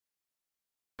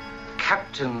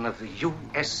captain of the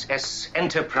USS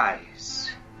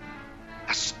Enterprise,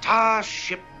 a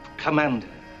starship commander.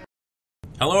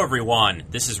 Hello everyone,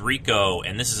 this is Rico,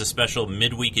 and this is a special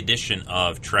midweek edition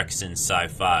of Treks in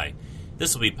Sci-Fi.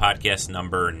 This will be podcast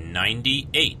number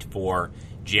 98 for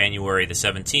January the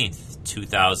 17th,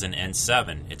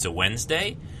 2007. It's a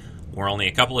Wednesday. We're only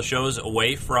a couple of shows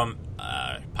away from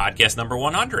podcast number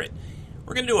 100.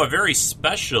 We're going to do a very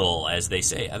special, as they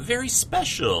say, a very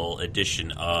special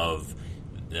edition of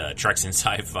Treks in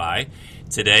Sci-Fi.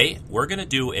 Today, we're going to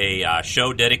do a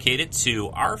show dedicated to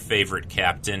our favorite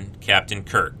captain, Captain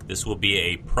Kirk. This will be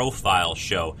a profile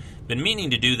show. Been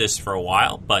meaning to do this for a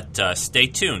while, but stay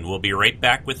tuned. We'll be right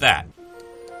back with that.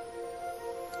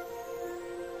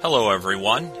 Hello,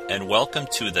 everyone, and welcome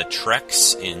to the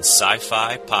Treks in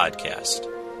Sci-Fi podcast.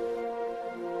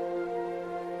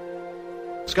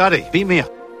 Scotty, beat me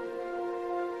up.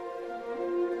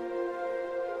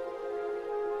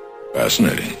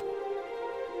 Fascinating.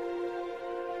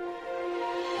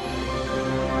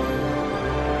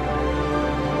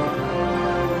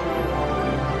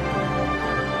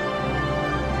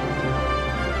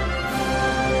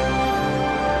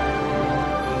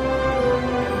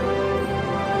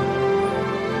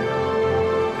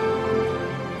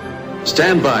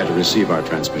 Stand by to receive our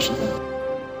transmission.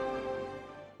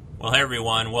 Well, hey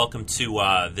everyone, welcome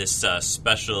to this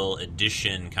special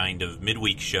edition kind of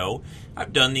midweek show.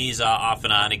 I've done these off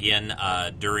and on again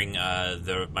during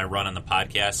my run on the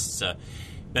podcast. It's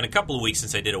been a couple of weeks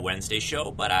since I did a Wednesday show,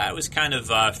 but I was kind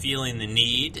of feeling the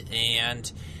need,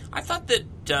 and I thought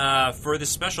that for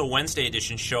this special Wednesday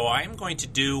edition show, I am going to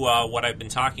do what I've been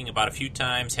talking about a few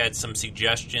times, had some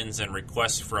suggestions and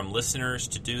requests from listeners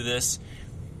to do this.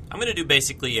 I'm going to do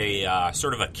basically a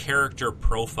sort of a character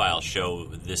profile show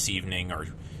this evening, or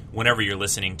whenever you're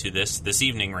listening to this. This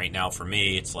evening right now for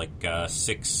me, it's like a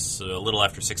little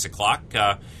after 6 o'clock.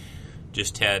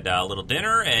 Just had a little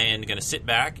dinner and going to sit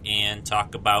back and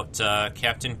talk about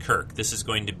Captain Kirk. This is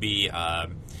going to be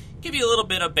give you a little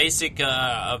bit of basic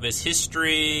of his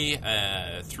history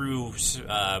through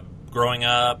growing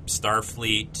up,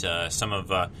 Starfleet, some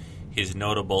of his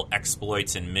notable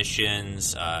exploits and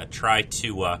missions. Try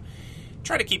to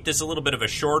keep this a little bit of a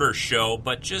shorter show,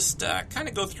 but just kind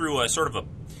of go through a sort of a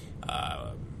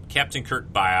Captain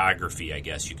Kirk biography, I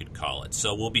guess you could call it.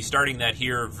 So we'll be starting that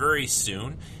here very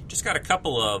soon. Just got a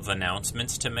couple of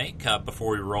announcements to make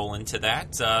before we roll into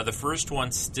that. The first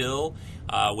one still,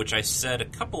 which I said a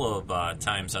couple of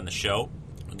times on the show,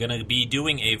 I'm going to be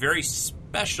doing a very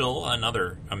special,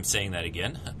 I'm saying that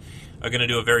again, I'm going to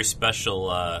do a very special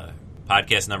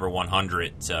podcast number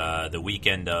 100, the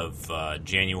weekend of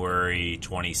January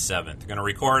 27th. I'm going to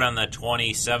record on the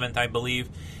 27th, I believe,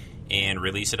 and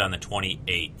release it on the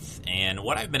 28th. And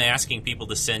what I've been asking people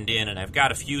to send in, and I've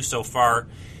got a few so far,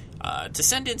 to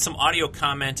send in some audio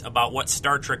comment about what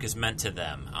Star Trek has meant to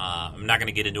them. I'm not going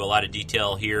to get into a lot of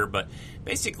detail here, but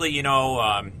basically,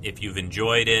 if you've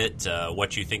enjoyed it,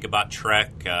 what you think about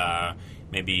Trek,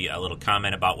 maybe a little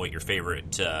comment about what your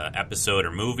favorite episode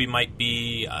or movie might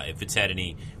be, if it's had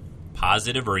any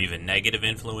positive or even negative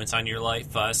influence on your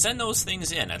life. Send those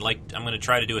things in. I'm going to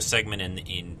try to do a segment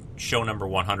in show number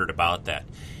 100 about that.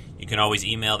 You can always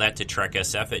email that to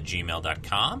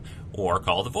treksf@gmail.com or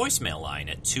call the voicemail line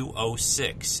at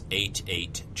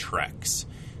 206-88-TREKS.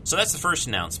 So that's the first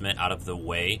announcement out of the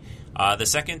way. The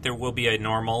second, there will be a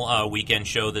normal weekend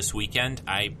show this weekend.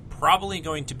 I'm probably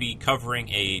going to be covering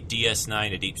a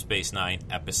DS9, a Deep Space Nine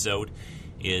episode,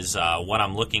 is what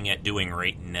I'm looking at doing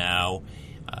right now.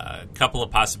 A couple of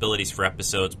possibilities for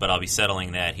episodes, but I'll be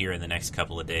settling that here in the next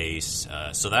couple of days.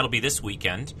 So that'll be this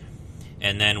weekend.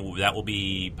 And then that will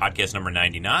be podcast number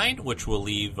 99, which will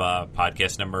leave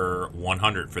podcast number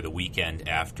 100 for the weekend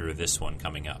after this one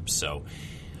coming up. So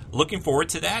looking forward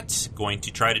to that. Going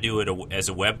to try to do it as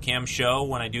a webcam show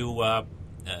when I do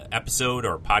episode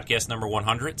or podcast number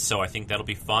 100, so I think that'll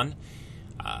be fun.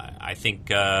 I think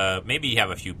maybe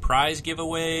have a few prize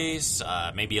giveaways,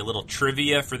 maybe a little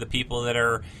trivia for the people that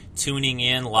are tuning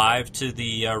in live to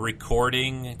the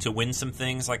recording to win some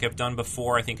things like I've done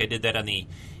before. I think I did that on the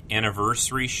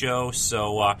anniversary show,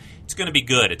 so it's going to be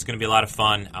good. It's going to be a lot of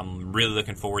fun. I'm really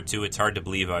looking forward to it. It's hard to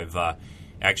believe I've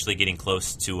actually getting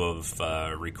close to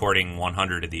recording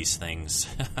 100 of these things.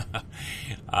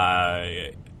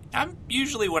 I'm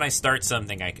usually, when I start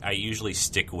something, I usually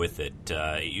stick with it.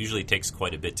 It usually takes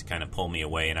quite a bit to kind of pull me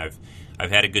away, and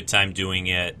I've had a good time doing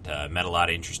it. Met a lot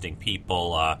of interesting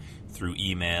people through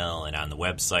email and on the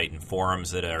website and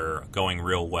forums that are going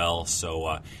real well.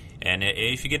 So And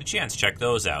if you get a chance, check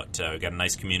those out. We've got a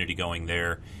nice community going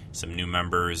there, some new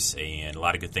members, and a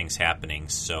lot of good things happening.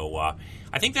 So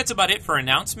I think that's about it for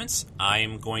announcements.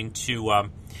 I'm going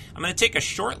to take a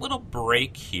short little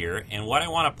break here, and what I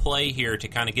want to play here to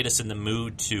kind of get us in the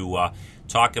mood to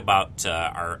talk about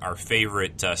our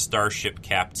favorite starship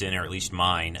captain, or at least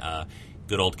mine,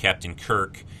 good old Captain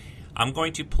Kirk. I'm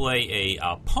going to play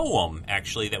a poem,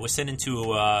 actually, that was sent into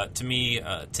to me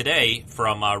today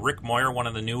from Rick Moyer, one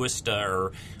of the newest,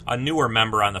 or a newer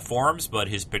member on the forums, but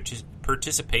his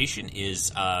participation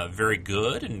is very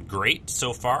good and great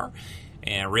so far,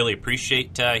 and I really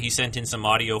appreciate he sent in some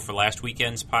audio for last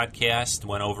weekend's podcast,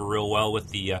 went over real well with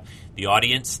the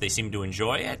audience. They seem to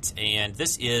enjoy it, and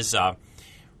this is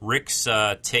Rick's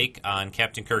take on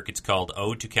Captain Kirk. It's called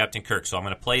Ode to Captain Kirk, so I'm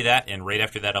going to play that, and right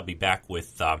after that I'll be back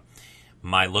with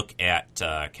my look at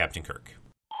Captain Kirk.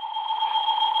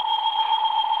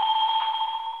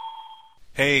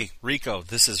 Hey, Rico,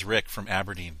 this is Rick from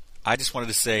Aberdeen. I just wanted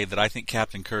to say that I think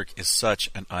Captain Kirk is such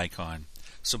an icon.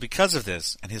 So because of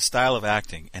this, and his style of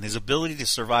acting, and his ability to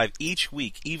survive each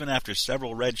week even after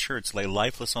several red shirts lay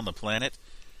lifeless on the planet,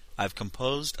 I've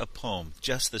composed a poem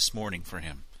just this morning for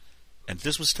him. And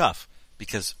this was tough,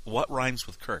 because what rhymes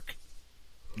with Kirk?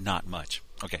 Not much.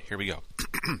 Okay, here we go.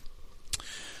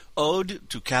 Ode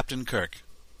to Captain Kirk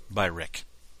by Rick.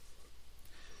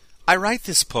 I write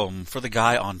this poem for the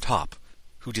guy on top,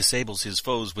 who disables his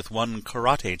foes with one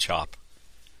karate chop.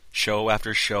 Show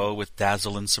after show with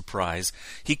dazzle and surprise,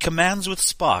 he commands with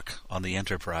Spock on the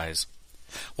Enterprise.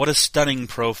 What a stunning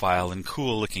profile and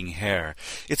cool-looking hair.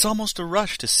 It's almost a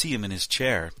rush to see him in his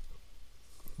chair.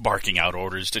 Barking out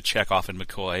orders to Chekhov and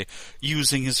McCoy,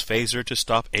 using his phaser to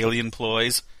stop alien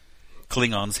ploys.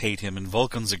 Klingons hate him and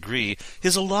Vulcans agree.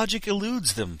 His illogic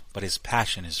eludes them, but his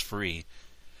passion is free.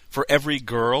 For every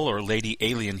girl or lady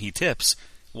alien he tips,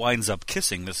 winds up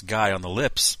kissing this guy on the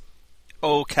lips.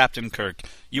 Oh, Captain Kirk,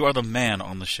 you are the man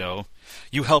on the show.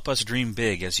 You help us dream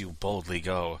big as you boldly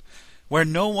go. Where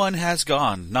no one has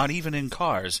gone, not even in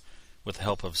cars. With the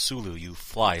help of Sulu, you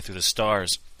fly through the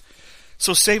stars.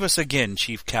 So save us again,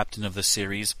 Chief Captain of the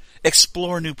series.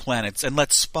 Explore new planets and let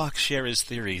Spock share his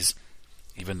theories.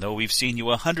 Even though we've seen you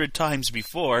 100 times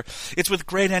before, it's with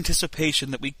great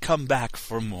anticipation that we come back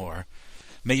for more.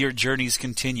 May your journeys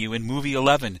continue in Movie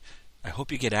 11. I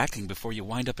hope you get acting before you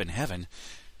wind up in heaven.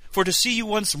 For to see you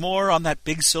once more on that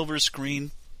big silver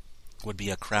screen would be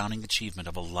a crowning achievement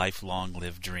of a lifelong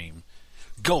lived dream.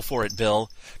 Go for it, Bill.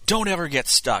 Don't ever get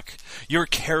stuck. Your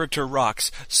character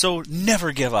rocks, so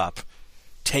never give up.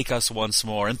 Take us once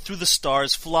more, and through the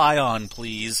stars fly on,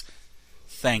 please.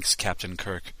 Thanks, Captain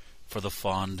Kirk, for the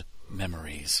fond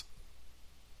memories.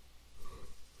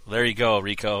 There you go,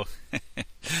 Rico.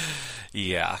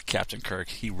 Yeah, Captain Kirk,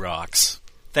 he rocks.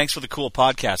 Thanks for the cool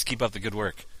podcast. Keep up the good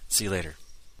work. See you later.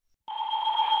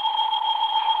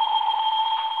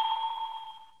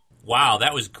 Wow,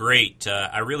 that was great.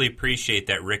 I really appreciate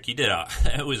that, Rick. You did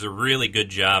it was a really good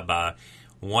job.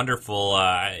 Wonderful.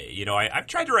 I've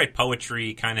tried to write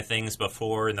poetry kind of things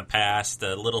before in the past,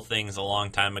 little things a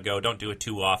long time ago. Don't do it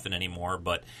too often anymore,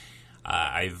 but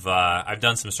I've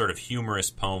done some sort of humorous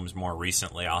poems more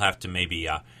recently. I'll have to maybe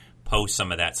post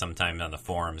some of that sometime on the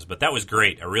forums. But that was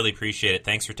great. I really appreciate it.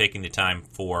 Thanks for taking the time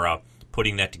for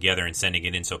putting that together and sending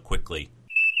it in so quickly.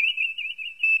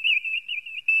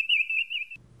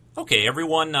 Okay,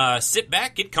 everyone, sit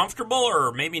back, get comfortable,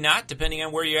 or maybe not, depending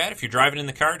on where you're at. If you're driving in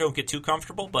the car, don't get too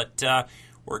comfortable. But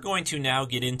we're going to now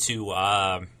get into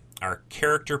our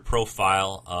character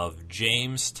profile of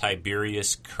James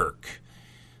Tiberius Kirk.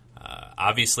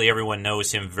 Obviously, everyone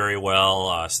knows him very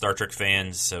well, Star Trek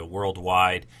fans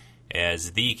worldwide,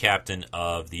 as the captain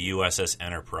of the USS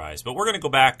Enterprise. But we're going to go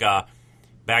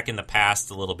back in the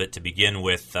past a little bit to begin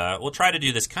with. We'll try to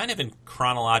do this kind of in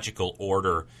chronological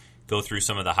order, go through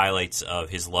some of the highlights of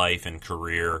his life and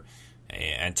career,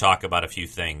 and talk about a few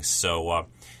things. So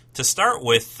to start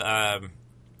with, and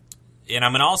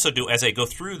I'm going to also do, as I go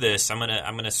through this, I'm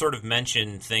going to sort of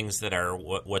mention things that are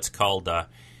what's called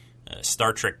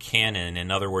Star Trek canon. In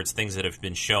other words, things that have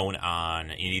been shown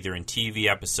on either in TV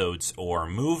episodes or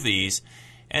movies.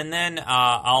 And then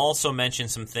I'll also mention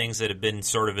some things that have been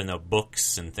sort of in the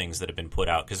books and things that have been put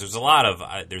out, because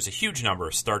there's a huge number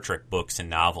of Star Trek books and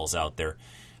novels out there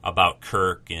about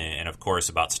Kirk and, of course,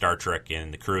 about Star Trek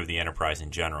and the crew of the Enterprise in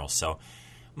general. So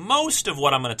most of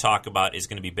what I'm going to talk about is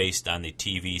going to be based on the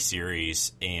TV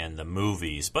series and the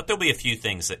movies, but there'll be a few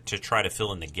things to try to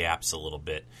fill in the gaps a little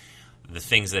bit, the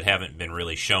things that haven't been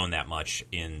really shown that much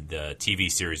in the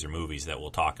TV series or movies that we'll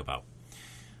talk about.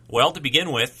 Well, to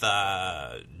begin with,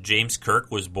 James Kirk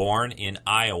was born in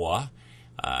Iowa,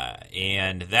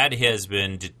 and that has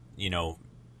been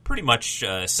pretty much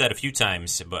said a few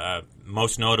times,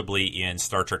 most notably in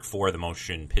Star Trek IV: The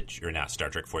Motion Picture, or not Star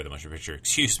Trek IV: The Motion Picture,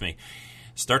 excuse me,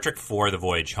 Star Trek IV: The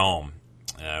Voyage Home,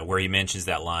 where he mentions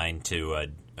that line to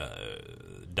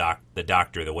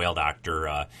the whale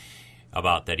doctor,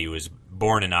 about that he was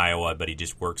born in Iowa, but he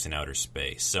just works in outer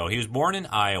space. So he was born in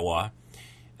Iowa,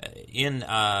 and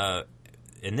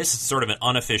this is sort of an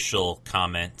unofficial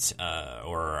comment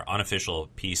or unofficial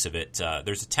piece of it.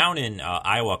 There's a town in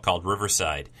Iowa called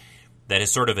Riverside that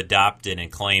has sort of adopted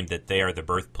and claimed that they are the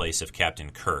birthplace of Captain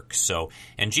Kirk. So,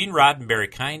 and Gene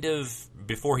Roddenberry kind of,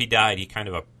 before he died, he kind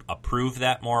of approved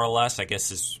that more or less. I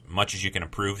guess as much as you can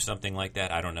approve something like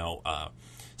that. I don't know.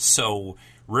 So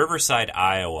Riverside,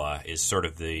 Iowa is sort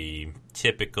of the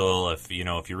typical, if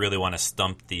you really want to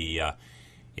stump the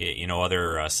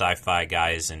other sci-fi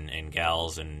guys and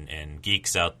gals and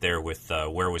geeks out there with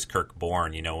where was Kirk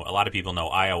born. A lot of people know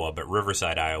Iowa, but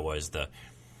Riverside, Iowa is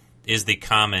the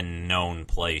common known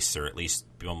place, or at least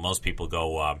most people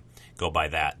go by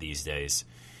that these days.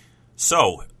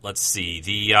 So let's see.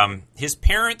 His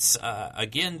parents,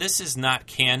 again, this is not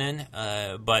canon,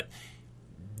 but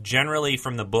generally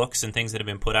from the books and things that have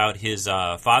been put out, his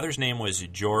father's name was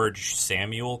George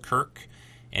Samuel Kirk,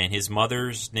 and his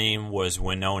mother's name was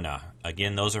Winona.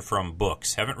 Again, those are from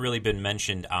books. Haven't really been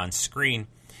mentioned on screen.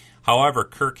 However,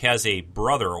 Kirk has a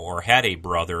brother, or had a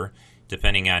brother,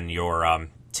 depending on your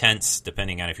tense,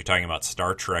 depending on if you're talking about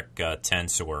Star Trek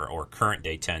tense or current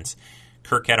day tense.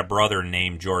 Kirk had a brother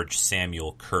named George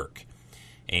Samuel Kirk.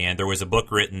 And there was a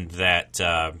book written that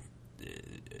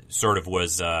sort of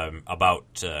was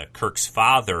about Kirk's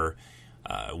father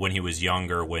when he was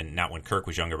younger, not when Kirk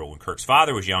was younger, but when Kirk's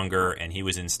father was younger, and he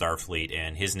was in Starfleet,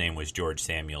 and his name was George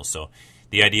Samuel. So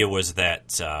the idea was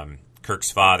that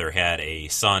Kirk's father had a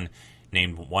son,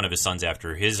 named one of his sons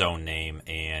after his own name,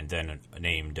 and then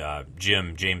named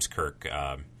James Kirk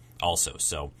also.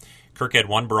 So Kirk had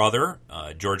one brother,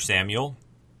 George Samuel,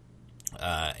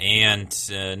 and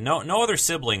no other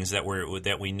siblings that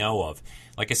we know of.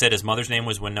 Like I said, his mother's name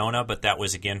was Winona, but that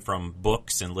was again from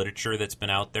books and literature that's been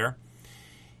out there.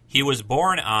 He was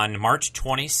born on March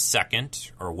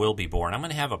 22nd, or will be born. I'm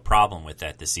going to have a problem with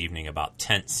that this evening about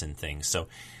tense and things. So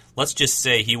let's just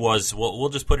say he was, we'll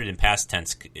just put it in past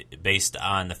tense based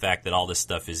on the fact that all this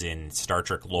stuff is in Star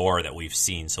Trek lore that we've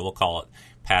seen. So we'll call it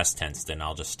past tense, then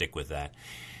I'll just stick with that.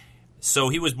 So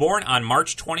he was born on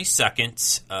March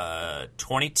 22nd,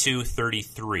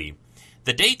 2233.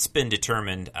 The date's been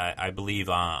determined, I believe,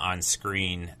 on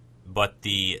screen, but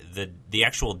the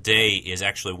actual day is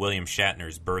actually William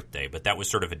Shatner's birthday, but that was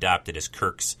sort of adopted as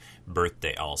Kirk's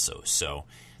birthday also. So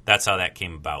that's how that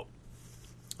came about.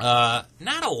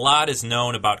 Not a lot is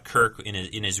known about Kirk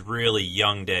in his really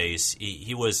young days.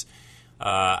 He was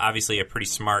obviously a pretty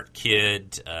smart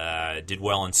kid, did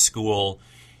well in school.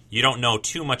 You don't know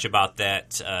too much about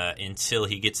that until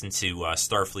he gets into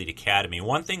Starfleet Academy.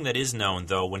 One thing that is known,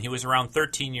 though, when he was around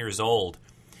 13 years old,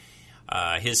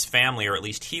 his family, or at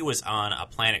least he, was on a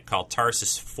planet called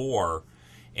Tarsus 4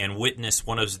 and witnessed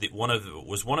one of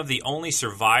the only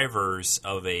survivors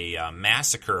of a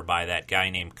massacre by that guy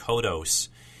named Kodos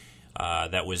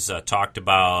that was talked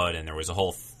about, and there was a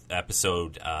whole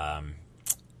episode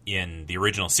in the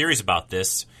original series about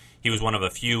this. He was one of a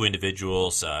few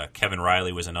individuals. Kevin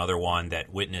Riley was another one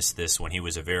that witnessed this when he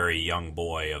was a very young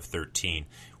boy of 13,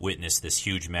 witnessed this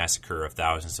huge massacre of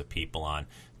thousands of people on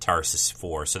Tarsus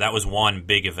 4. So that was one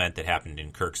big event that happened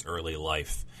in Kirk's early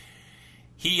life.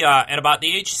 He, at about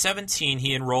the age 17,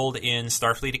 he enrolled in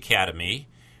Starfleet Academy,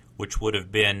 which would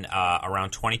have been around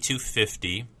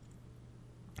 2250,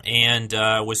 and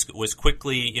was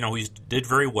quickly, he did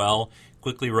very well,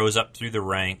 quickly rose up through the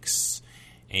ranks,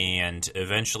 and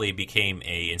eventually became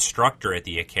an instructor at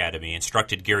the Academy,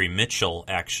 instructed Gary Mitchell,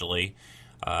 actually,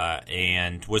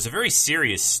 and was a very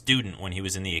serious student when he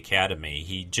was in the Academy.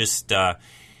 He just, there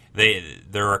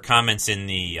are comments in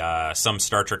the some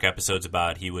Star Trek episodes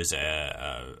about he was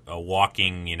a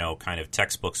walking, kind of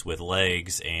textbooks with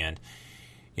legs, and,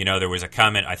 there was a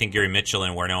comment, I think Gary Mitchell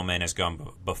in Where No Man Has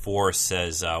Gone Before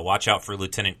says, watch out for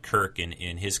Lieutenant Kirk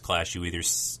in his class, you either...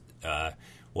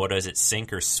 what is it,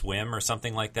 sink or swim or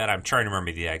something like that? I'm trying to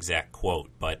remember the exact quote,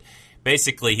 but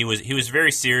basically he was a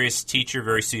very serious teacher,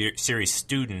 very serious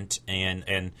student,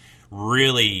 and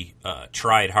really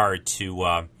tried hard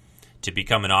to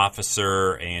become an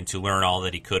officer and to learn all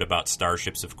that he could about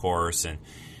starships, of course,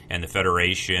 and the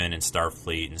Federation and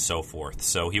Starfleet and so forth.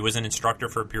 So he was an instructor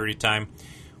for a period of time,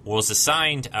 was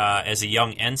assigned as a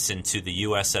young ensign to the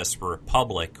USS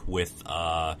Republic with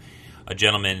a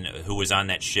gentleman who was on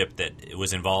that ship that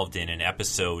was involved in an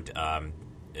episode,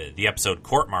 the episode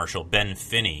Court Martial, Ben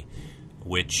Finney,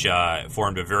 which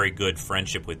formed a very good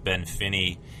friendship with Ben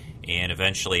Finney, and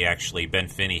eventually, actually, Ben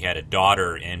Finney had a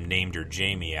daughter and named her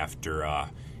Jamie after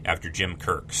Jim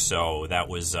Kirk. So that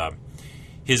was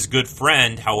his good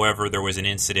friend. However, there was an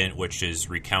incident which is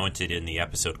recounted in the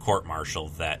episode Court Martial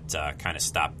that kind of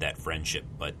stopped that friendship.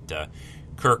 But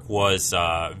Kirk was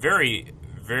very,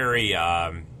 very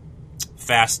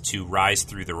fast to rise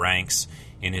through the ranks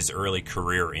in his early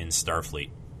career in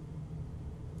Starfleet.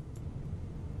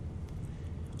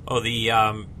 Oh,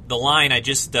 the line, I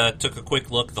just took a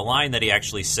quick look. The line that he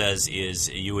actually says is,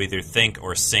 "You either think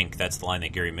or sink." That's the line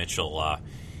that Gary Mitchell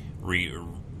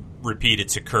repeated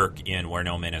to Kirk in Where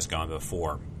No Man Has Gone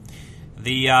Before.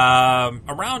 The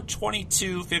around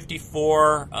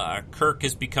 2254, Kirk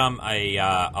has become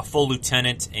a full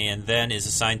lieutenant and then is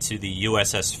assigned to the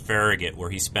USS Farragut, where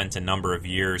he spent a number of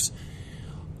years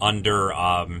under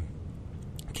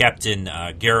Captain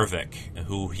Garevik,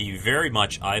 who he very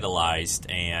much idolized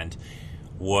and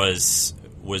was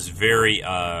very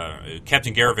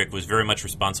Captain Garevik was very much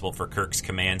responsible for Kirk's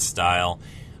command style,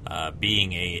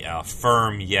 being a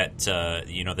firm yet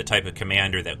the type of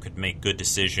commander that could make good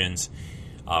decisions,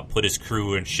 put his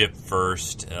crew and ship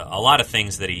first. A lot of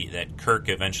things that Kirk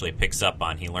eventually picks up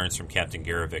on, he learns from Captain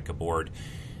Garevik aboard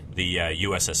the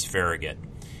USS Farragut.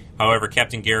 However,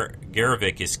 Captain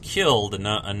Garevik is killed, and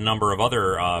a number of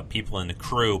other people in the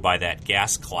crew, by that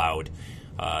gas cloud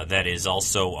that is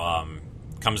also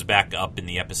comes back up in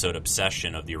the episode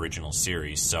Obsession of the original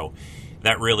series. So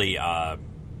that really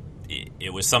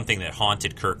it was something that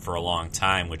haunted Kirk for a long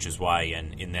time, which is why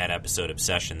in that episode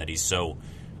Obsession that he's so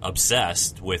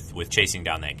obsessed with chasing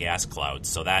down that gas cloud.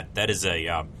 So that is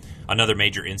another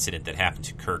major incident that happened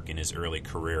to Kirk in his early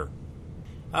career.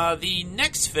 The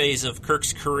next phase of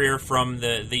Kirk's career, from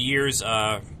the years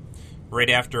right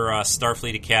after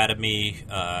Starfleet Academy,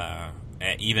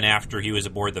 even after he was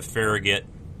aboard the Farragut,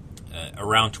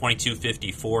 around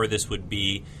 2254, this would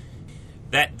be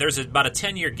that there's about a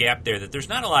 10-year gap there that there's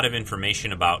not a lot of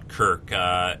information about Kirk.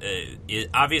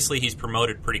 Obviously, he's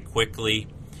promoted pretty quickly.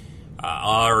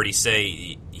 I'll already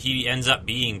say he ends up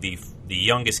being the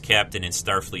youngest captain in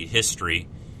Starfleet history.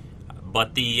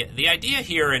 But the idea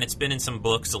here, and it's been in some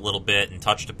books a little bit and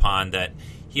touched upon, that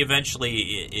he eventually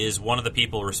is one of the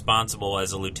people responsible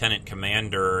as a lieutenant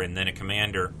commander and then a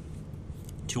commander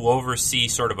to oversee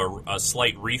sort of a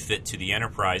slight refit to the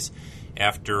Enterprise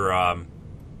after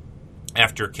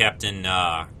Captain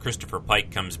Christopher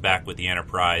Pike comes back with the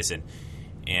Enterprise,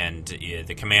 and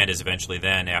the command is eventually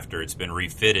then, after it's been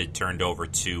refitted, turned over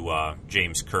to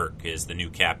James Kirk as the new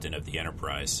captain of the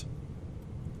Enterprise.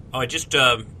 Oh, I just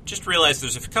realized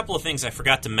there's a couple of things I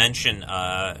forgot to mention.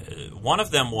 One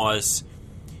of them was,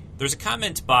 there's a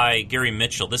comment by Gary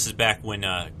Mitchell. This is back when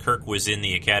Kirk was in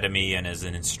the academy and as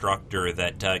an instructor,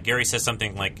 that Gary says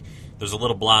something like, there's a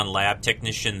little blonde lab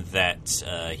technician that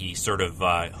he sort of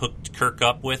hooked Kirk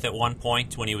up with at one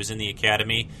point when he was in the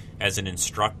academy as an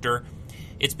instructor.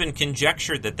 It's been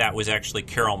conjectured that was actually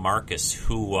Carol Marcus,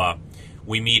 who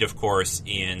we meet, of course,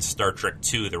 in Star Trek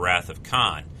II, The Wrath of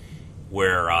Khan,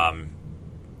 where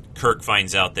Kirk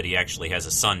finds out that he actually has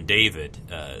a son, David.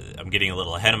 I'm getting a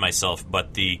little ahead of myself,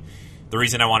 but the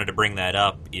reason I wanted to bring that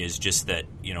up is just that,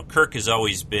 Kirk has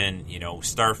always been,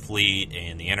 Starfleet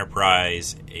and the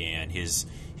Enterprise, and his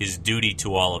duty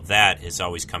to all of that has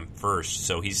always come first.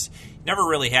 So he's never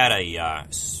really had a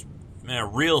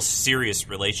real serious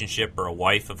relationship, or a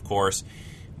wife, of course,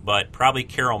 but probably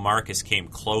Carol Marcus came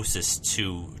closest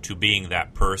to being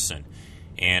that person.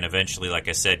 And eventually, like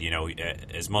I said,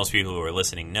 as most people who are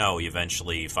listening know, he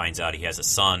eventually finds out he has a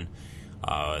son,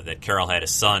 that Carol had a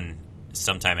son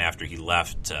sometime after he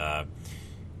left her,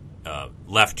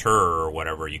 or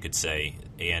whatever you could say,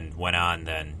 and went on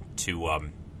then to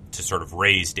sort of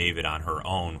raise David on her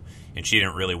own. And she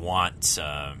didn't really want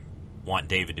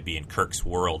David to be in Kirk's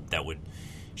world.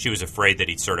 She was afraid that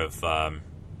he'd sort of,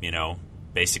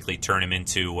 basically turn him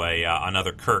into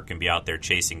another Kirk and be out there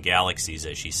chasing galaxies,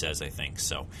 as she says, I think.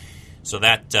 So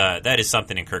that is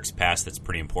something in Kirk's past that's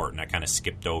pretty important. I kind of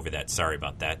skipped over that. Sorry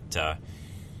about that.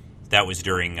 That was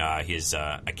during his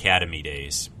academy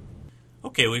days.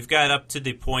 Okay, we've got up to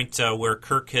the point where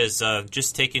Kirk has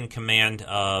just taken command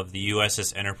of the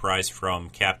USS Enterprise from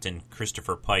Captain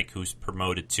Christopher Pike, who's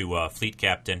promoted to fleet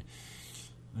captain.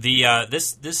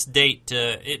 This date,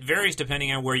 it varies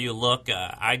depending on where you look.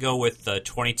 I go with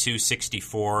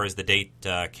 2264 as the date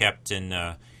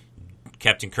Captain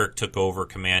Kirk took over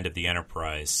command of the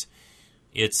Enterprise.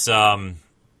 It's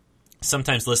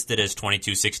sometimes listed as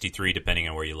 2263 depending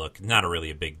on where you look. Not really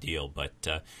a big deal,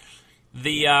 but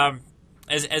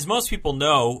as most people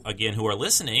know, again, who are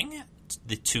listening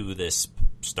to this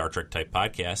Star Trek type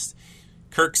podcast,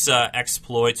 Kirk's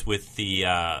exploits with the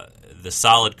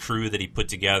solid crew that he put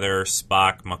together,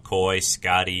 Spock, McCoy,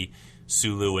 Scotty,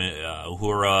 Sulu,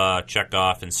 Uhura,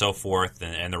 Chekhov, and so forth,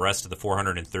 and the rest of the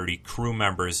 430 crew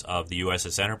members of the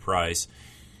USS Enterprise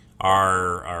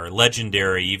are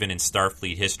legendary even in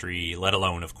Starfleet history, let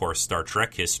alone, of course, Star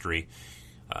Trek history.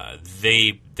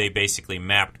 They basically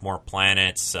mapped more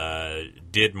planets,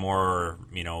 did more,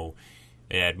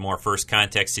 had more first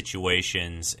contact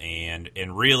situations, and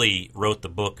really wrote the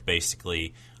book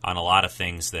basically on a lot of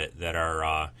things that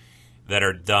are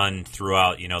done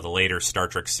throughout the later Star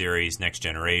Trek series, Next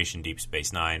Generation, Deep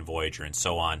Space Nine, Voyager, and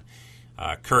so on.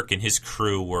 Kirk and his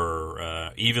crew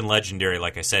were even legendary,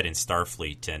 like I said, in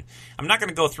Starfleet. And I'm not going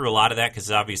to go through a lot of that because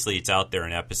obviously it's out there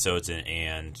in episodes,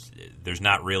 and there's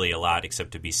not really a lot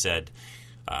except to be said.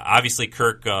 Obviously,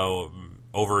 Kirk,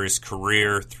 over his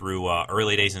career through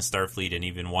early days in Starfleet and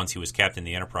even once he was captain of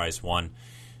the Enterprise, won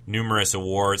numerous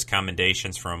awards,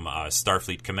 commendations from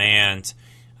Starfleet Command,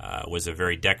 was a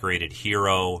very decorated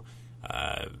hero.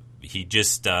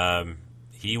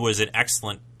 He was an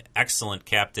excellent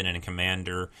captain and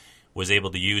commander, was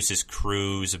able to use his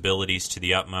crew's abilities to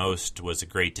the utmost, was a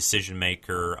great decision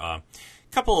maker. A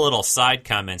couple of little side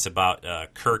comments about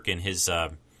Kirk and his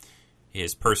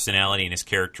personality and his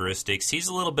characteristics. He's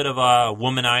a little bit of a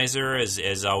womanizer,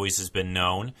 as always has been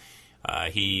known.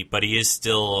 But he is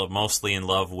still mostly in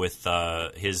love with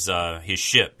his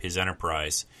ship, his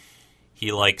Enterprise.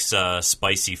 He likes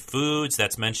spicy foods.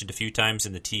 That's mentioned a few times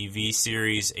in the TV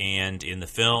series and in the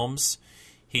films.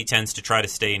 He tends to try to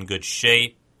stay in good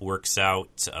shape, works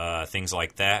out, things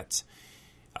like that.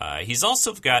 He's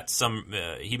also got some...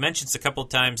 he mentions a couple of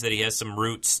times that he has some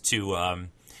roots to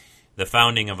the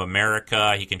founding of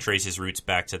America. He can trace his roots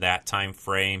back to that time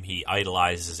frame. He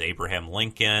idolizes Abraham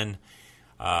Lincoln,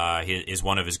 is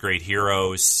one of his great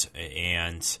heroes,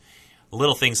 and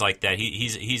little things like that.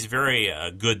 He's very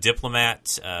good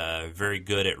diplomat, very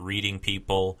good at reading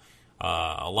people.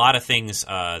 A lot of things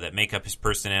that make up his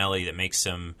personality, that makes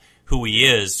him who he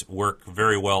is, work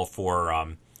very well for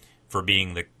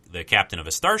being the captain of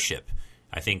a starship.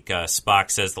 I think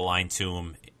Spock says the line to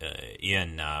him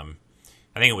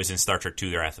I think it was in Star Trek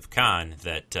II: The Wrath of Khan,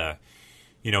 that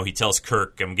he tells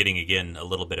Kirk, I'm getting again a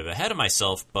little bit of ahead of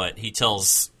myself, but he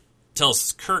tells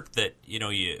Kirk that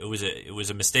it was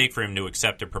a mistake for him to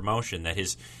accept a promotion, that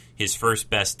his first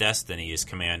best destiny is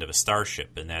command of a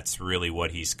starship, and that's really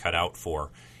what he's cut out for,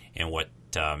 and what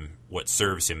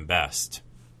serves him best.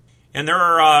 And there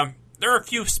are a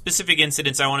few specific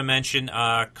incidents I want to mention.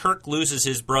 Kirk loses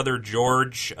his brother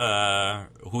George,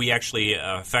 who he actually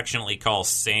affectionately calls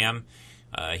Sam.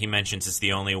 He mentions it's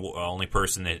the only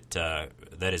person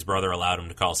that his brother allowed him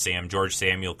to call Sam. George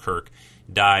Samuel Kirk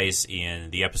dies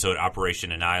in the episode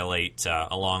Operation Annihilate,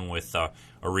 along with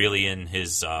Aurelian,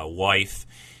 his wife.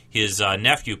 His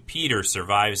nephew Peter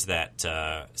survives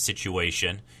that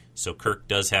situation, so Kirk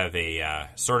does have a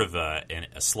sort of a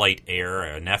slight heir,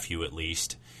 a nephew at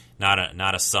least, not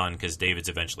a son, because David's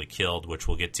eventually killed, which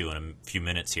we'll get to in a few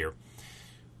minutes here.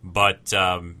 But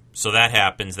so that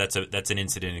happens. That's an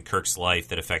incident in Kirk's life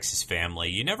that affects his family.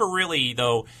 You never really,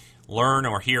 though, learn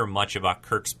or hear much about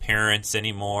Kirk's parents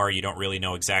anymore. You don't really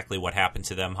know exactly what happened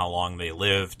to them, how long they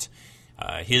lived.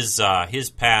 His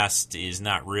past is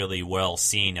not really well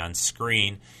seen on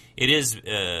screen. It is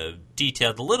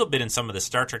detailed a little bit in some of the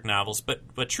Star Trek novels,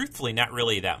 but truthfully not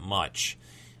really that much.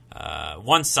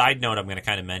 One side note I'm going to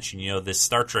kind of mention, this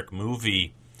Star Trek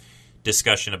movie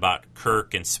discussion about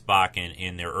Kirk and Spock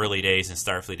in their early days in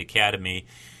Starfleet Academy,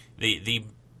 the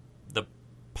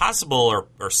possible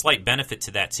or slight benefit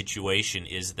to that situation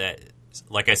is that,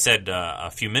 like I said a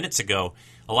few minutes ago,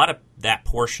 a lot of that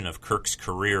portion of Kirk's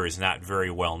career is not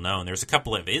very well known. There's a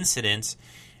couple of incidents.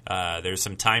 There's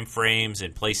some time frames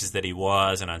and places that he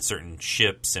was, and on certain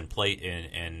ships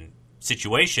and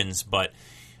situations, but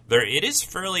it is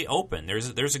fairly open.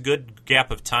 There's a good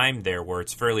gap of time there where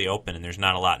it's fairly open and there's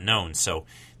not a lot known. So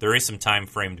there is some time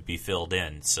frame to be filled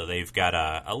in. So they've got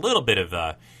a little bit of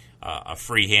a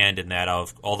free hand in that.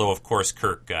 Although of course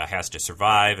Kirk has to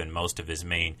survive, and most of his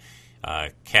main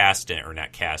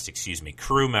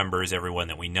crew members, everyone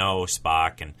that we know,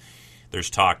 Spock, and there's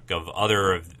talk of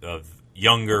other of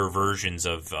younger versions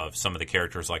of some of the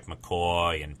characters like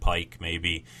McCoy and Pike,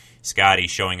 maybe Scotty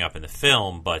showing up in the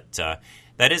film, but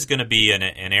that is going to be an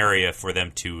area for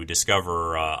them to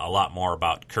discover a lot more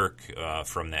about Kirk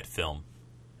from that film.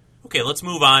 Okay, let's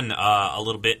move on a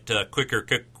little bit quick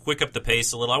up the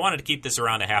pace a little. I wanted to keep this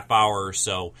around a half hour or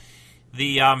so.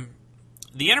 The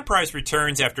Enterprise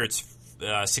returns after its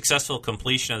successful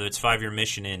completion of its 5-year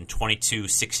mission in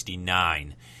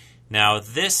 2269. Now,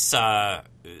 this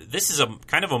this is a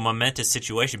kind of a momentous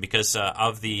situation because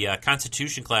of the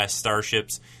Constitution-class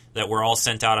starships that were all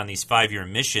sent out on these 5-year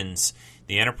missions.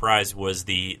 The Enterprise was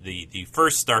the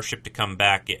first starship to come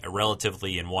back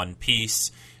relatively in one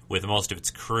piece, with most of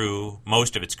its crew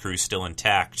still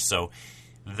intact. So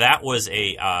that was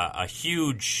a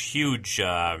huge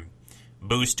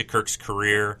boost to Kirk's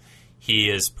career. He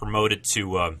is promoted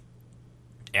to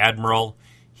Admiral.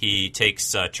 He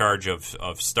takes charge of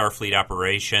Starfleet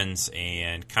operations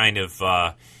and kind of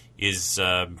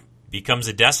becomes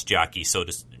a desk jockey, so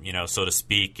to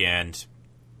speak. And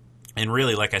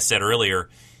really, like I said earlier,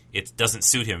 it doesn't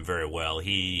suit him very well.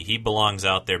 He belongs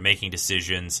out there making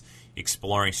decisions,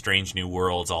 exploring strange new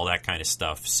worlds, all that kind of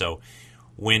stuff. So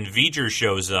when V'ger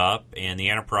shows up and the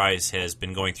Enterprise has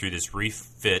been going through this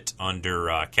refit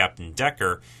under Captain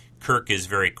Decker, Kirk is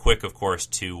very quick, of course,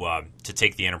 to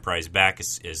take the Enterprise back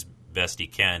as best he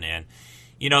can. And,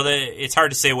 it's hard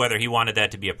to say whether he wanted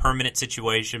that to be a permanent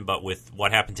situation, but with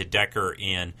what happened to Decker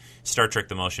in Star Trek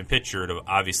The Motion Picture,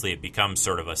 obviously it becomes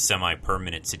sort of a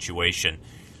semi-permanent situation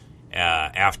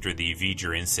after the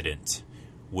V'ger incident,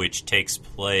 which takes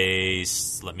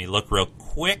place, let me look real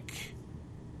quick.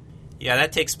 Yeah,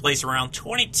 that takes place around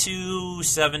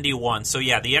 2271. So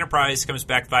yeah, the Enterprise comes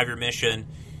back, 5-year mission,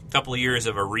 couple of years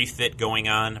of a refit going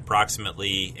on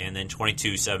approximately, and then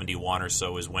 2271 or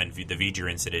so is when the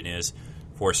V'ger incident is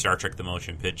for Star Trek The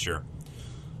Motion Picture.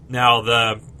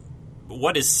 Now,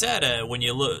 what is said when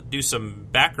you do some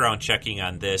background checking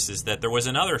on this is that there was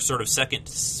another sort of second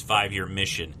 5-year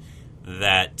mission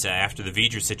that after the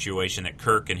V'ger situation that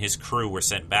Kirk and his crew were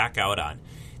sent back out on.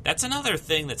 That's another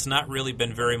thing that's not really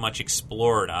been very much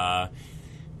explored.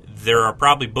 There are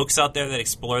probably books out there that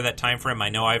explore that time frame. I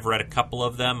know I've read a couple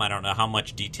of them. I don't know how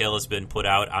much detail has been put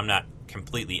out. I'm not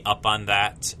completely up on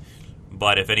that.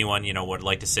 But if anyone, would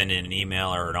like to send in an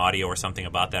email or an audio or something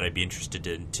about that, I'd be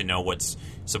interested to know what's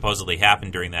supposedly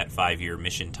happened during that 5-year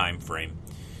mission time frame.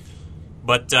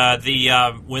 But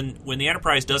when the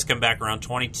Enterprise does come back around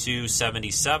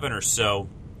 2277 or so,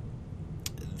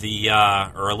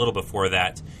 or a little before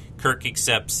that, Kirk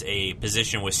accepts a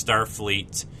position with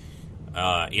Starfleet,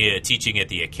 teaching at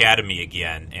the Academy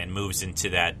again, and moves into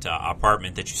that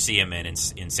apartment that you see him in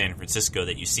San Francisco,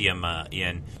 that you see him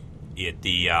in at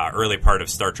the early part of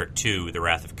Star Trek II, The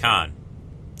Wrath of Khan.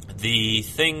 The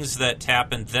things that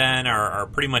happened then are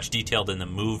pretty much detailed in the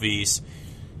movies.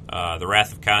 The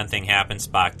Wrath of Khan thing happens,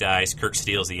 Spock dies, Kirk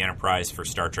steals the Enterprise for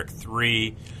Star Trek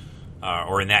III,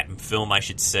 or in that film, I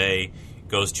should say,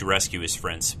 goes to rescue his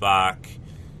friend Spock.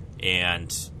 And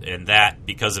that,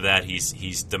 because of that,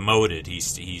 he's demoted.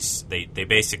 They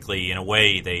basically, in a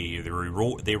way, they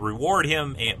reward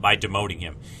him by demoting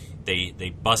him.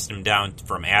 They bust him down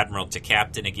from Admiral to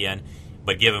Captain again,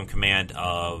 but give him command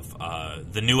of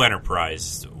the new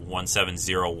Enterprise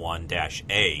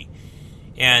 1701-A,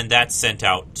 and that's sent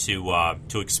out to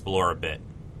explore a bit.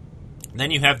 And then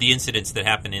you have the incidents that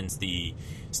happen in the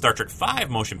Star Trek V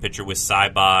motion picture with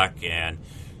Sybok and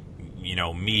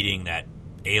meeting that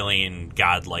alien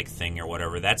godlike thing or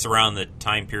whatever. That's around the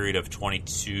time period of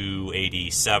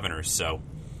 2287 or so.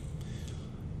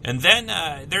 And then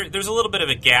there's a little bit of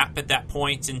a gap at that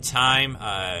point in time.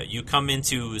 You come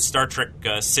into Star Trek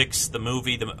VI, the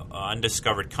movie, The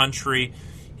Undiscovered Country.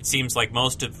 It seems like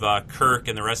most of Kirk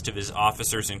and the rest of his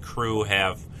officers and crew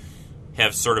have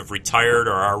sort of retired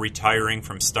or are retiring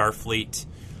from Starfleet.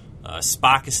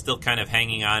 Spock is still kind of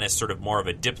hanging on as sort of more of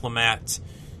a diplomat,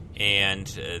 and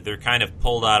they're kind of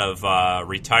pulled out of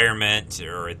retirement,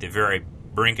 or at the very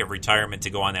brink of retirement,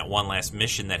 to go on that one last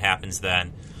mission that happens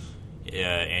then.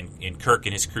 And Kirk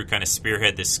and his crew kind of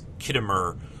spearhead this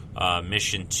Khitomer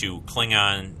mission to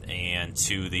Klingon and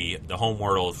to the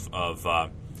homeworld of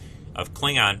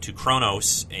Klingon, to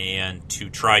Kronos, and to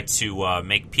try to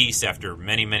make peace after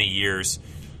many, many years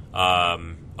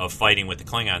of fighting with the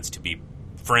Klingons, to be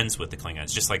friends with the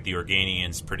Klingons, just like the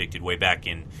Organians predicted way back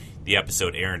in the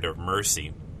episode Errand of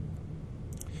Mercy.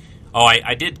 Oh,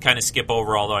 I did kind of skip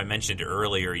over, although I mentioned it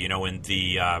earlier, in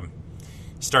the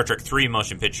Star Trek III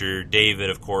motion picture,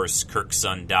 David, of course, Kirk's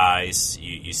son, dies.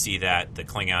 You see that. The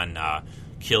Klingon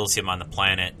kills him on the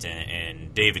planet,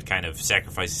 and David kind of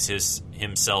sacrifices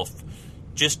himself,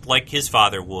 just like his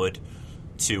father would,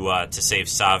 to save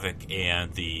Saavik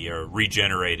and the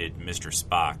regenerated Mr.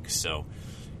 Spock. So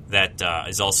that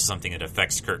is also something that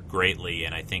affects Kirk greatly,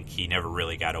 and I think he never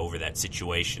really got over that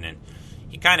situation. And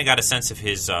he kind of got a sense of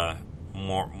his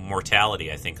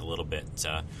mortality, I think, a little bit.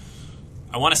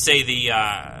 I want to say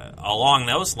along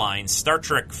those lines, Star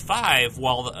Trek V,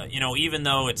 while even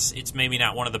though it's maybe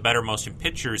not one of the better motion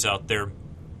pictures out there,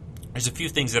 there's a few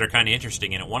things that are kind of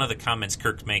interesting in it. One of the comments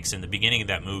Kirk makes in the beginning of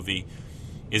that movie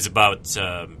is about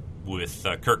with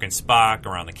Kirk and Spock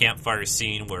around the campfire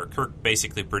scene where Kirk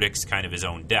basically predicts kind of his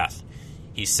own death.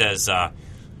 He says,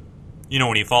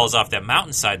 when he falls off that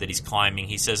mountainside that he's climbing,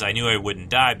 he says, I knew I wouldn't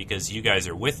die because you guys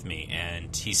are with me.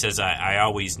 And he says, I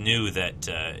always knew that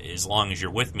as long as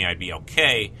you're with me, I'd be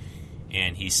okay.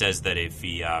 And he says that if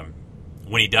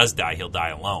when he does die, he'll die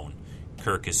alone.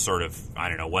 Kirk is sort of, I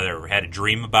don't know, whether had a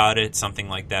dream about it, something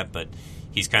like that, but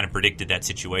he's kind of predicted that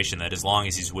situation, that as long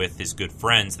as he's with his good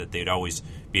friends, that they'd always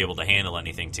be able to handle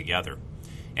anything together.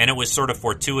 And it was sort of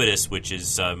fortuitous, which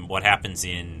is what happens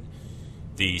in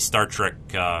the Star Trek,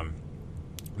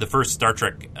 the first Star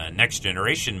Trek Next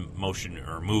Generation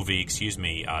movie,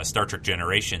 Star Trek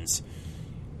Generations.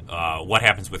 What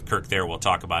happens with Kirk there, we'll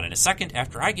talk about in a second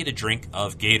after I get a drink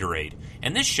of Gatorade.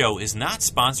 And this show is not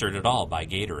sponsored at all by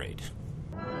Gatorade.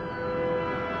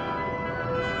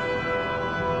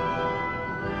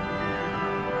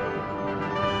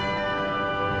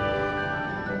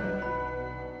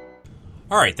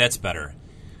 All right, that's better.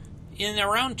 In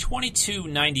around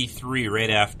 2293, right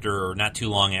after, or not too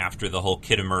long after the whole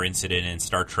Khitomer incident in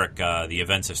Star Trek, the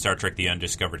events of Star Trek The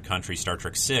Undiscovered Country, Star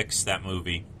Trek VI, that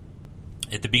movie,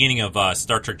 at the beginning of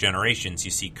Star Trek Generations,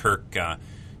 you see Kirk,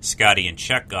 Scotty, and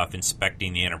Chekhov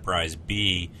inspecting the Enterprise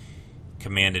B,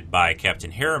 commanded by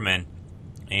Captain Harriman,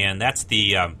 and that's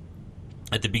the,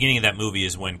 at the beginning of that movie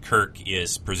is when Kirk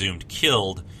is presumed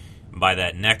killed by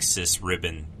that Nexus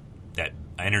ribbon, that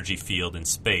energy field in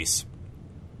space.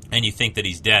 And you think that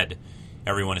he's dead.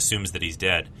 Everyone assumes that he's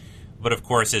dead. But of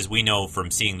course, as we know from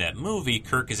seeing that movie,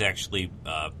 Kirk is actually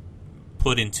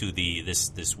put into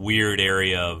this weird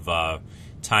area of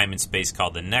time and space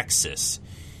called the Nexus.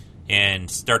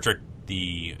 And Star Trek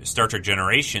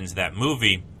Generations, that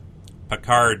movie,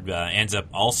 Picard ends up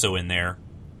also in there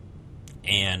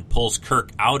and pulls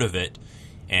Kirk out of it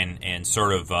and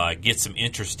sort of gets him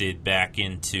interested back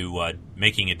into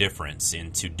making a difference,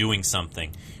 into doing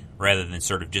something, rather than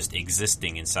sort of just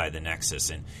existing inside the Nexus.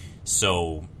 And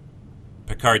so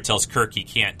Picard tells Kirk he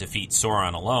can't defeat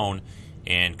Sauron alone,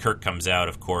 and Kirk comes out,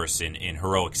 of course, in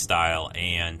heroic style,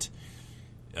 and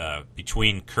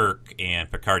between Kirk and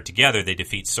Picard together, they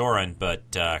defeat Sauron, but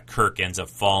Kirk ends up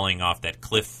falling off that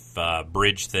cliff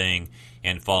bridge thing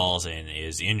and falls and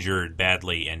is injured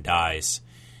badly and dies.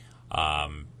 A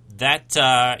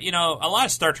lot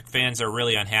of Star Trek fans are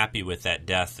really unhappy with that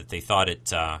death, that they thought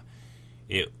it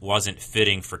wasn't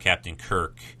fitting for Captain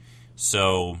Kirk.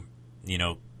 So,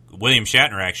 William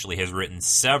Shatner actually has written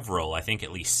several, I think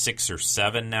at least 6 or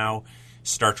 7 now,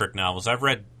 Star Trek novels. I've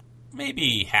read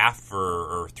maybe half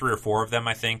or 3 or 4 of them,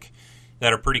 I think,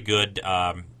 that are pretty good.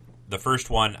 The first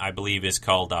one, I believe, is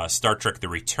called Star Trek The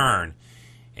Return,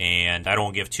 and I don't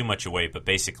want to give too much away, but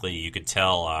basically you could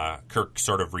tell Kirk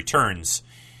sort of returns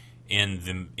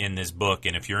in this book,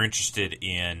 and if you're interested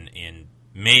in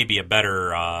maybe a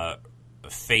better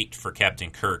fate for Captain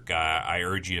Kirk, I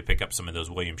urge you to pick up some of those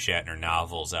William Shatner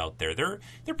novels out there.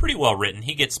 They're pretty well written.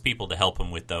 He gets people to help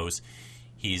him with those.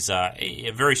 He's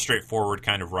a very straightforward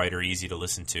kind of writer, easy to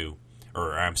listen to,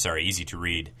 easy to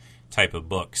read type of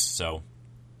books. So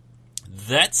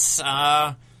that's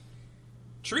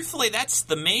truthfully, that's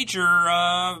the major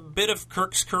bit of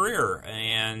Kirk's career.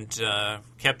 And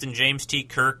Captain James T.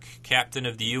 Kirk, captain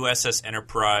of the USS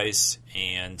Enterprise,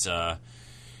 and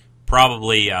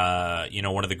probably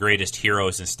one of the greatest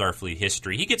heroes in Starfleet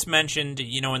history. He gets mentioned,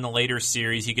 in the later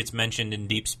series. He gets mentioned in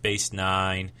Deep Space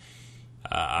Nine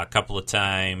a couple of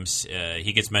times.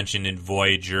 He gets mentioned in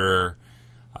Voyager.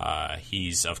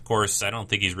 He's, of course, I don't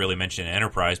think he's really mentioned in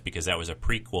Enterprise because that was a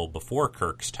prequel before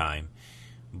Kirk's time.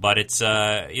 But it's,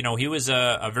 he was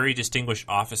a very distinguished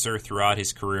officer throughout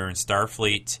his career in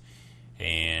Starfleet,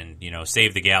 and,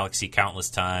 saved the galaxy countless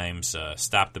times,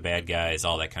 stopped the bad guys,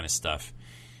 all that kind of stuff.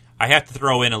 I have to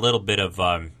throw in a little bit of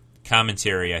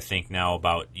commentary, I think, now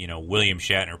about, William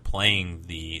Shatner playing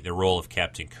the role of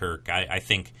Captain Kirk. I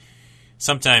think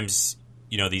sometimes,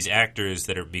 these actors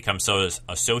that have become so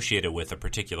associated with a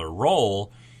particular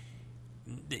role,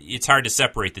 it's hard to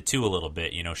separate the two a little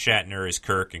bit. Shatner is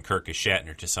Kirk and Kirk is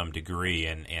Shatner to some degree,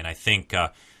 and I think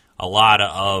a lot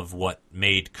of what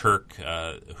made Kirk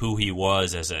who he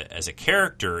was as a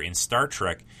character in Star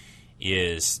Trek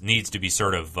needs to be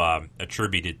sort of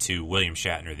attributed to William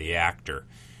Shatner, the actor.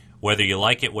 Whether you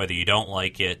like it, whether you don't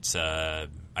like it, I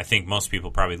think most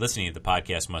people probably listening to the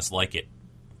podcast must like it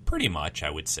pretty much, I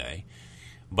would say.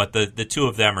 But the two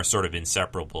of them are sort of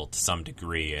inseparable to some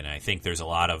degree, and I think there's a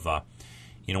lot of,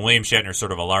 William Shatner is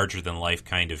sort of a larger-than-life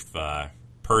kind of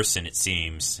person, it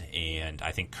seems, and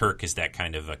I think Kirk is that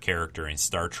kind of a character in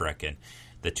Star Trek, and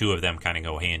the two of them kind of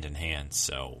go hand in hand.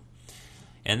 So,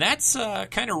 And that's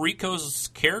kind of Rico's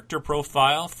character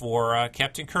profile for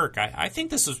Captain Kirk. I think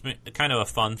this was kind of a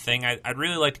fun thing. I'd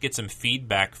really like to get some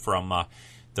feedback from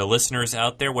the listeners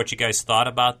out there, what you guys thought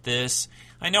about this.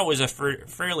 I know it was a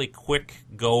fairly quick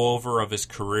go-over of his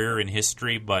career and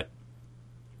history, but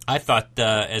I thought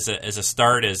as a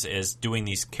start, as doing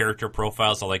these character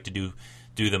profiles, I like to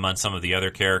do them on some of the other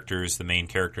characters, the main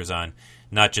characters on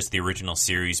not just the original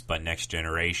series, but Next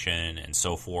Generation and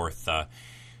so forth.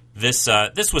 This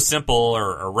was simple,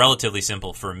 or relatively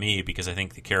simple for me, because I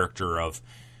think the character of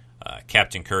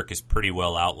Captain Kirk is pretty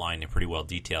well outlined and pretty well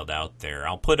detailed out there.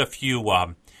 I'll put a few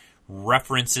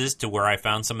references to where I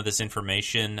found some of this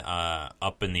information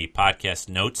up in the podcast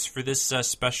notes for this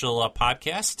special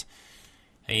podcast.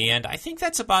 And I think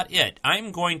that's about it.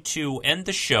 I'm going to end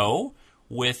the show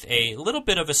with a little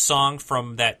bit of a song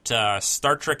from that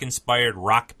Star Trek-inspired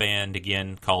rock band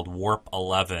again called Warp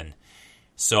 11.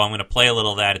 So I'm going to play a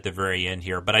little of that at the very end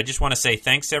here. But I just want to say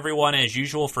thanks, everyone, as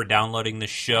usual, for downloading this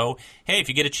show. Hey, if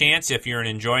you get a chance, if you're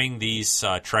enjoying these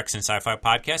Treks and Sci-Fi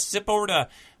podcasts, zip over to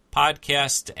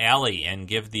Podcast Alley and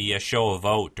give the show a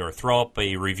vote or throw up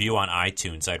a review on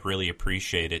iTunes. I'd really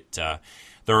appreciate it.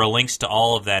 There are links to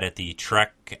all of that at the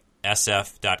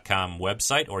TrekSF.com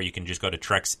website, or you can just go to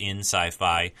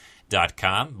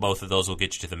TreksInSci-Fi.com. Both of those will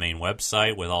get you to the main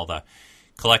website with all the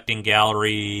collecting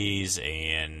galleries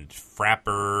and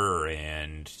Frapper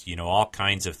and, all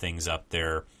kinds of things up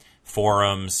there.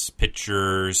 Forums,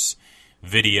 pictures,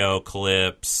 video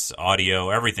clips, audio,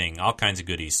 everything, all kinds of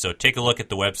goodies. So take a look at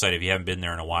the website if you haven't been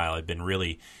there in a while. I've been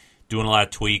really doing a lot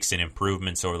of tweaks and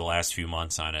improvements over the last few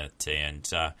months on it.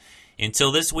 And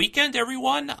until this weekend,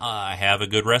 everyone, have a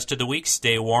good rest of the week.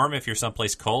 Stay warm if you're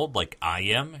someplace cold like I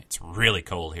am. It's really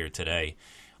cold here today,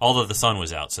 although the sun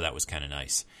was out, so that was kind of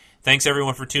nice. Thanks,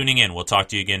 everyone, for tuning in. We'll talk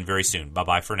to you again very soon.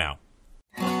 Bye-bye for now.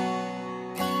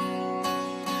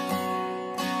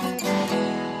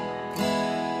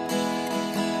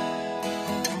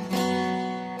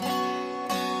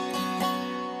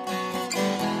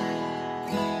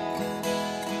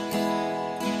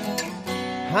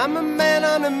 I'm a man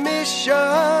on a mission,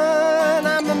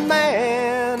 I'm a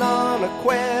man on a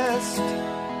quest.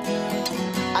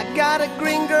 I got a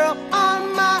green girl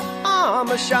on my arm,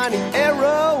 a shiny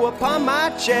arrow upon my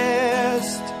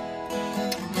chest.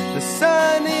 The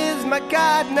sun is my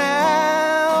guide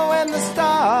now, and the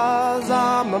stars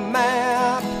are my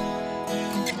map.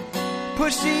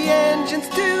 Push the engines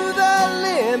to the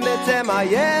limit, am I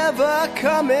ever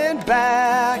coming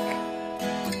back?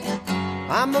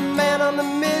 I'm a man on a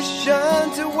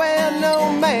mission to where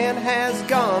no man has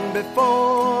gone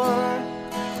before.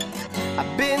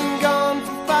 I've been gone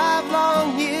for 5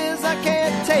 long years, I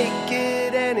can't take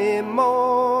it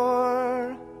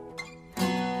anymore.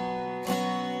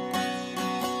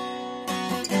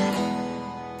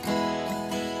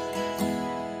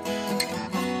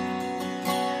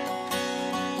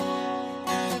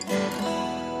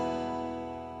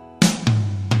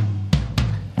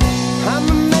 I'm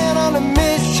a man on a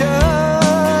mission,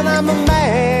 I'm a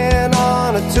man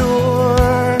on a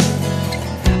tour.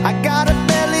 I got a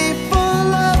belly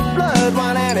full of blood,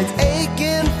 one and it's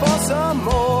aching for some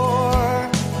more.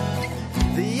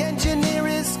 The engineer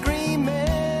is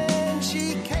screaming,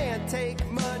 she can't take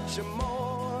much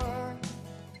more.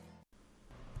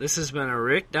 This has been a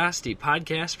Rick Dosty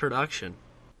podcast production.